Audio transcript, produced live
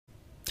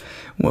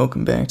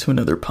Welcome back to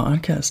another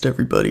podcast,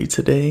 everybody.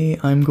 Today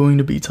I'm going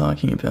to be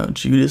talking about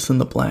Judas and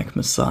the Black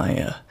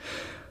Messiah,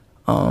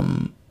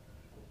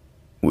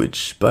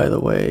 which, by the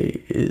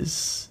way,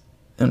 is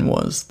and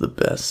was the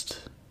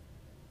best.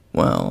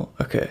 Well,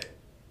 okay.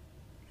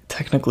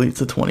 Technically,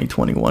 it's a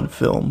 2021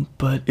 film,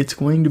 but it's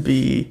going to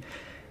be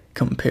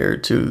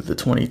compared to the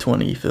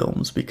 2020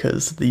 films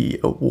because the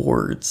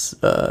awards,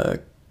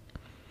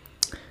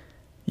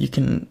 you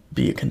can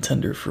be a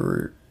contender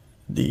for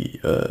the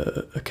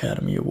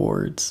Academy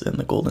Awards and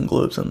the Golden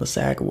Globes and the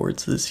SAG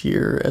Awards this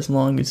year as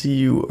long as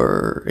you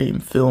are a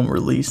film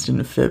released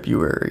in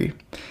February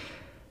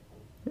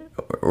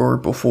or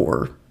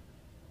before.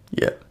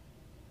 Yeah.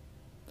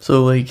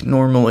 So,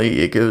 normally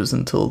it goes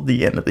until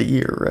the end of the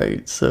year,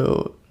 right?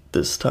 So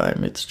this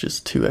time it's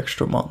just 2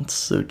 extra months.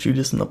 So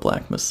Judas and the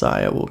Black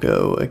Messiah will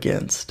go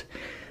against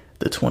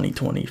the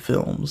 2020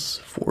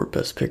 films for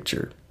Best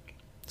Picture.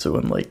 So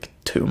in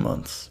 2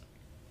 months.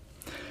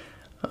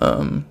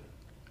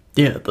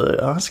 Yeah, the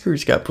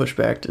Oscars got pushed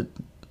back to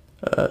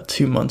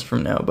 2 months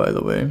from now, by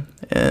the way.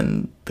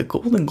 And the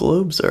Golden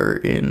Globes are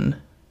in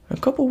a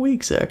couple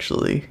weeks,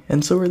 actually.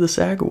 And so are the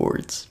SAG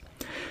Awards.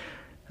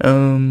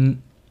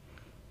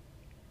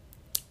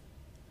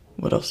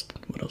 What else?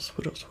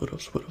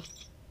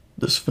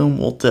 This film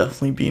will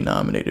definitely be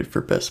nominated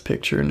for Best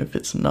Picture, and if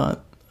it's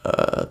not,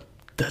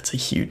 that's a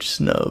huge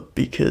snub,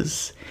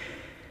 because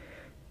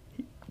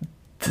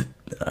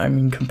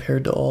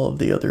compared to all of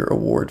the other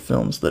award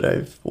films that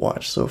I've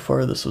watched so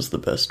far, this was the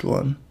best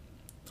one.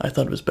 I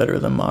thought it was better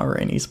than Ma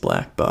Rainey's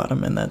Black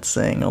Bottom, and that's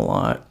saying a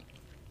lot.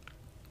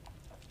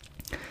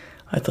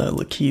 I thought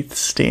Lakeith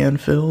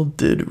Stanfield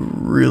did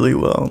really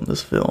well in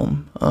this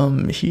film.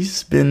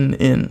 He's been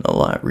in a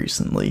lot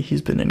recently.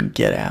 He's been in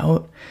Get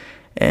Out,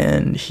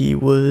 and he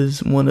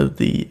was one of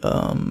the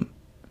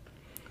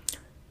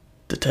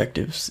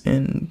detectives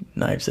in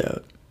Knives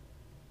Out.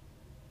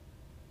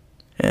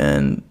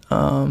 And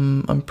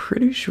I'm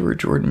pretty sure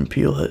Jordan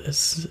Peele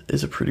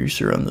is a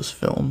producer on this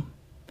film.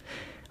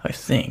 I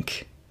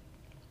think.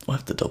 We'll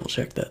have to double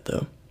check that,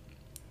 though.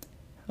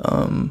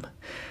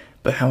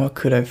 But how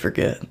could I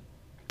forget?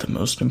 The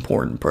most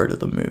important part of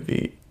the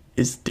movie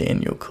is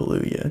Daniel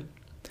Kaluuya.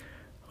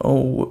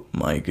 Oh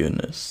my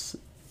goodness.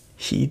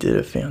 He did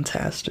a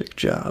fantastic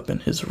job in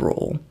his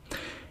role.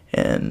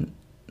 And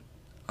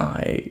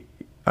I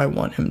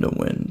want him to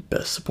win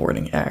Best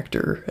Supporting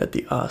Actor at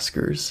the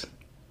Oscars.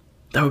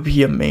 That would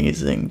be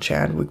amazing.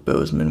 Chadwick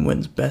Boseman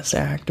wins Best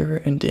Actor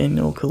and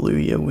Daniel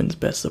Kaluuya wins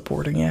Best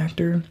Supporting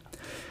Actor.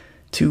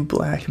 2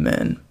 black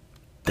men.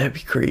 That'd be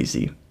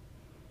crazy.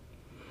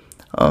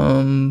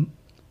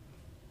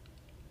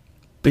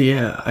 But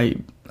yeah, I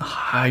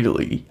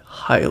highly,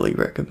 highly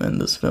recommend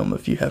this film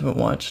if you haven't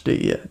watched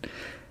it yet.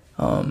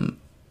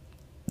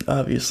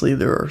 Obviously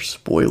there are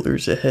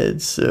spoilers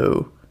ahead,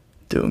 so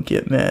don't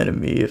get mad at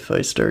me if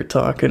I start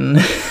talking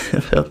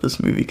about this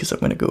movie, because I'm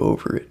going to go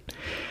over it.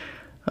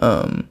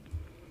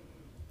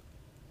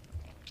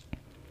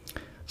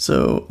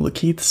 So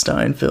Lakeith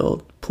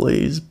Stanfield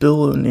plays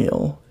Bill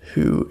O'Neill,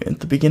 who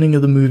at the beginning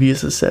of the movie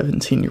is a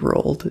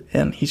 17-year-old,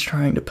 and he's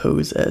trying to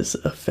pose as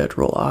a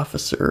federal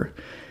officer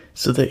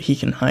so that he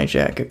can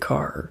hijack a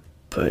car,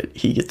 but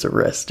he gets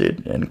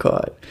arrested and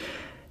caught.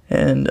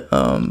 And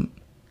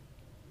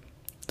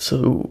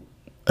so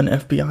an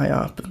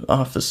FBI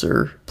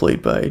officer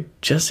played by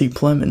Jesse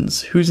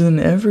Plemons, who's in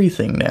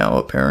everything now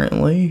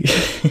apparently.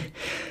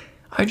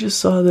 I just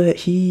saw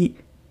that he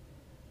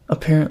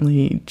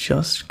apparently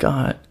just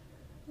got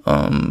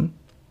the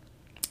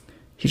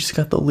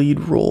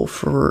lead role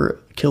for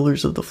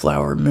Killers of the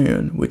Flower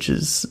Moon, which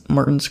is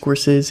Martin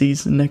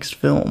Scorsese's next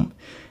film.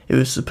 It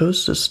was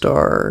supposed to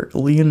star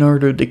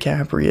Leonardo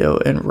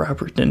DiCaprio and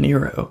Robert De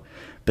Niro,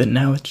 but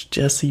now it's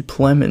Jesse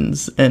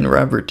Plemons and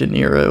Robert De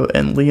Niro,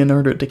 and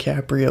Leonardo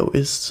DiCaprio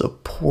is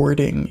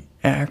supporting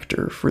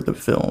actor for the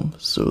film.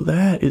 So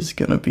that is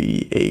gonna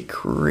be a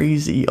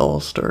crazy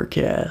all-star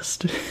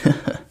cast.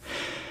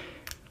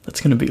 That's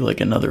gonna be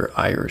like another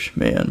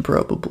Irishman,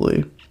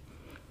 probably.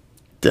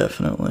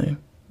 Definitely.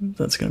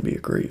 That's gonna be a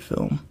great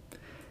film.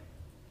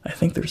 I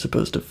think they're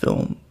supposed to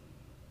film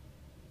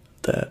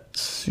that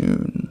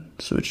soon,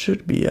 so it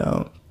should be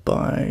out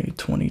by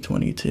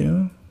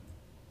 2022,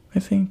 I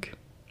think.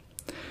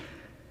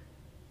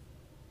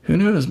 Who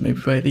knows, maybe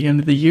by the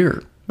end of the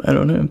year, I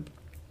don't know.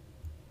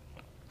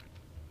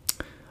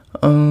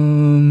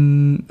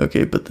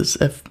 Okay, but this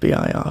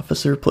FBI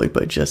officer, played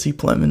by Jesse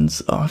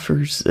Plemons,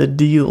 offers a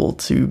deal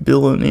to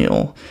Bill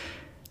O'Neill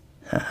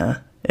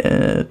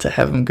to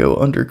have him go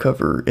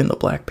undercover in the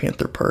Black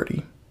Panther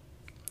Party.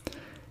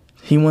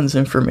 He wants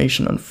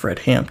information on Fred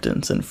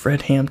Hamptons, and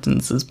Fred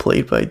Hamptons is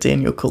played by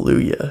Daniel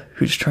Kaluuya,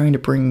 who's trying to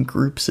bring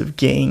groups of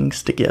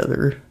gangs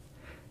together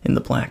in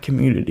the black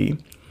community.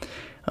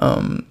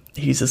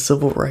 He's a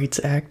civil rights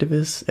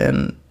activist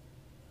and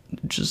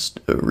just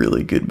a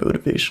really good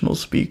motivational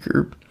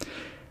speaker.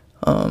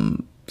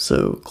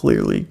 So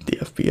clearly the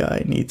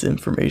FBI needs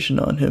information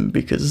on him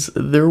because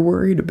they're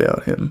worried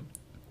about him.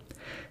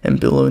 And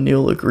Bill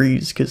O'Neill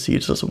agrees because he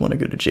just doesn't want to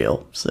go to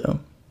jail,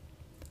 so...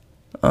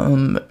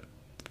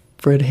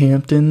 Fred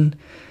Hampton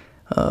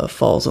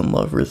falls in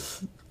love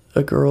with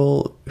a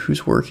girl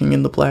who's working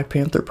in the Black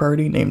Panther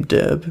Party named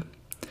Deb.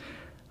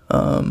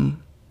 And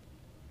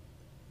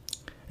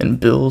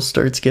Bill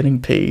starts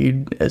getting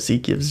paid as he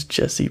gives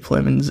Jesse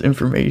Plemons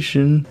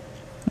information.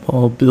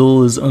 While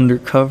Bill is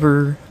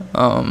undercover,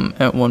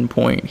 at one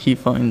point he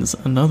finds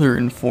another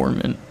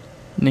informant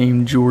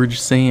named George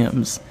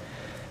Sams,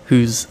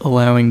 who's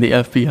allowing the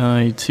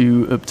FBI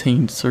to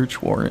obtain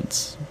search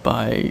warrants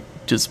by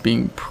just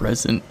being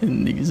present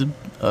in these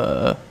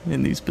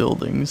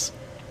buildings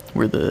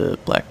where the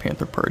Black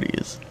Panther Party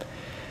is.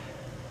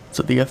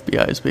 So the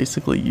FBI is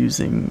basically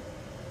using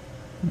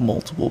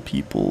multiple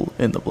people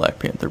in the Black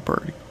Panther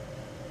Party.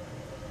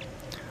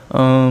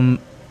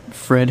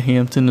 Fred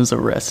Hampton is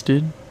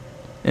arrested,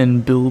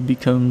 and Bill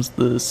becomes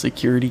the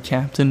security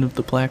captain of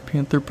the Black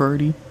Panther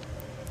Party.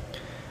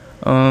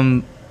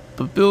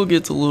 But Bill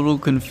gets a little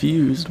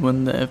confused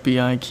when the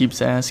FBI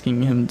keeps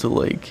asking him to,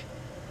 like,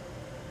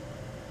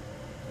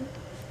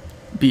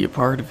 be a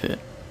part of it.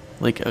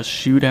 Like, a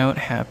shootout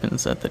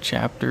happens at the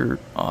chapter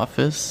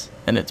office,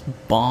 and it's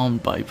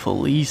bombed by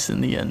police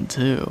in the end,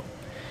 too.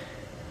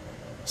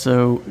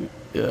 So,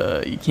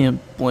 you can't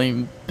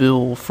blame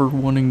Bill for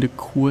wanting to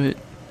quit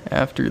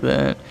after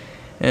that,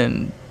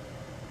 and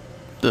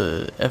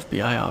the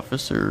FBI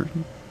officer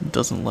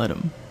doesn't let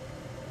him.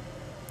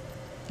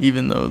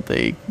 Even though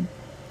they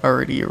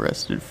already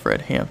arrested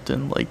Fred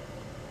Hampton, like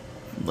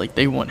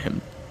they want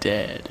him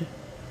dead.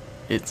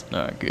 It's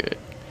not good.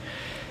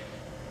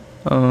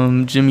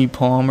 Jimmy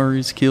Palmer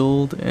is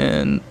killed,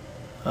 and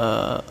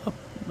a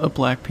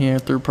Black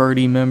Panther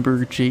Party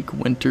member, Jake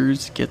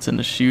Winters, gets in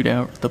a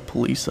shootout with the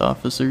police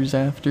officers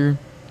after.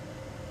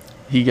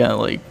 He got,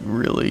 like,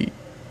 really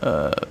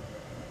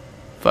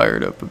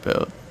fired up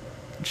about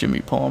Jimmy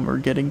Palmer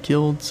getting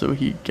killed, so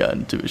he got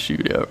into a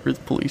shootout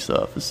with police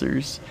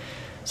officers.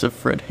 So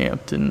Fred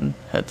Hampton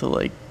had to,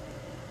 like,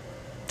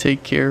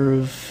 take care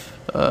of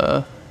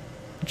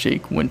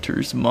Jake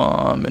Winters'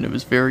 mom, and it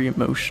was very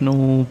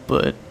emotional,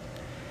 but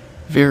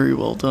very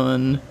well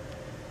done.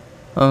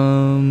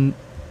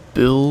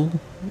 Bill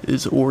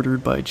is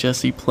ordered by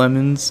Jesse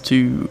Plemons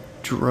to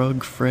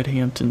drug Fred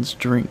Hampton's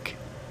drink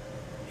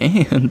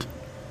and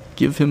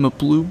give him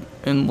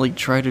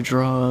try to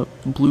draw a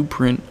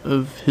blueprint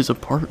of his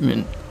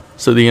apartment.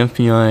 So the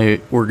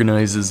FBI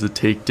organizes a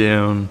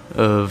takedown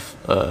of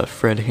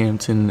Fred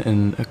Hampton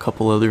and a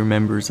couple other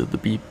members of the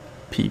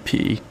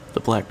BPP, the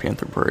Black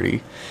Panther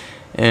Party,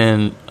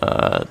 and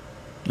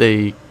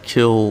they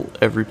kill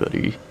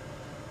everybody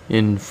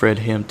in Fred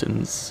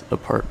Hampton's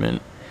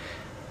apartment.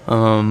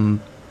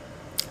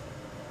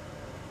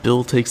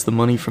 Bill takes the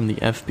money from the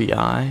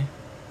FBI,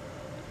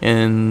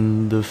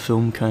 and the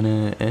film kind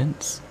of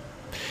ends.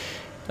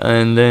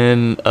 And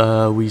then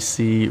we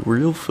see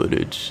real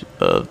footage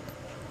of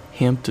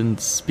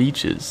Hampton's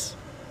speeches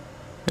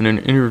in an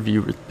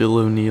interview with Bill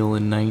O'Neill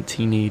in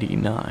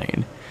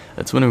 1989.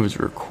 That's when it was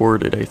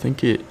recorded. I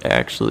think it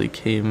actually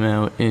came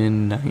out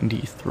in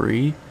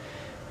 93.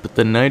 But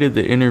the night of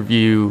the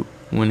interview,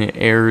 when it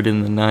aired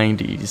in the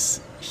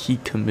 90s, he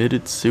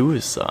committed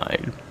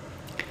suicide.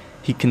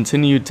 He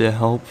continued to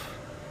help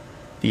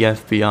the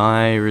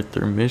FBI with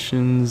their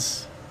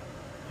missions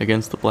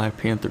against the Black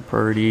Panther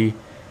Party,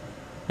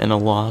 and a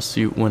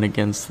lawsuit went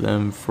against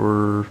them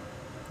for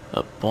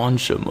a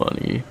bunch of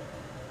money.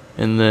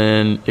 And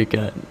then it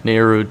got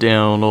narrowed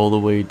down all the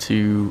way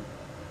to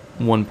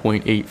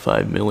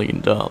 $1.85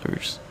 million.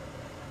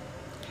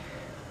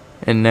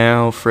 And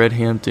now Fred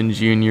Hampton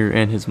Jr.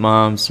 and his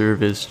mom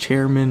serve as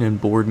chairman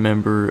and board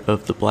member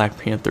of the Black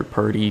Panther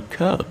Party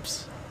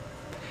Cubs.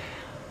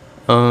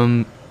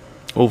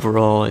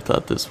 Overall, I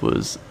thought this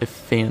was a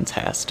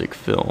fantastic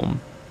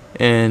film,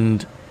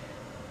 and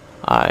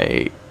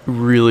I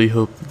really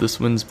hope that this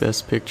wins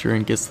Best Picture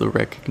and gets the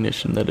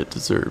recognition that it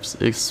deserves,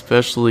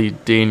 especially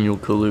Daniel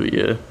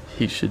Kaluuya.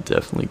 He should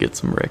definitely get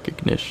some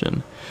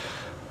recognition.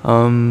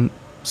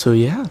 So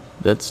yeah,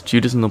 that's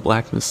Judas and the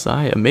Black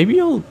Messiah. Maybe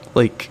I'll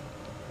break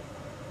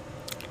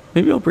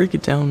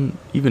it down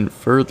even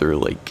further,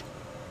 like,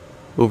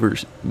 over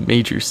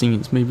major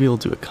scenes. Maybe I'll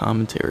do a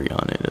commentary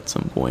on it at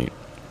some point,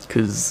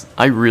 because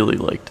I really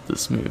liked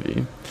this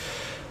movie.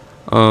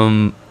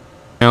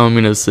 Now I'm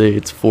gonna say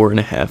it's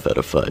 4.5 out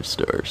of 5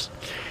 stars.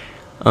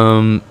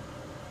 Let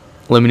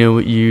me know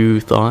what you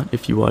thought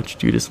if you watched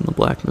Judas and the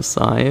Black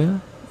Messiah,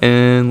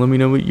 and let me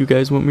know what you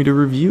guys want me to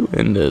review.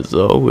 And as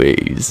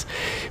always,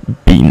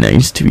 be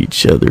nice to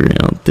each other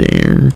out there.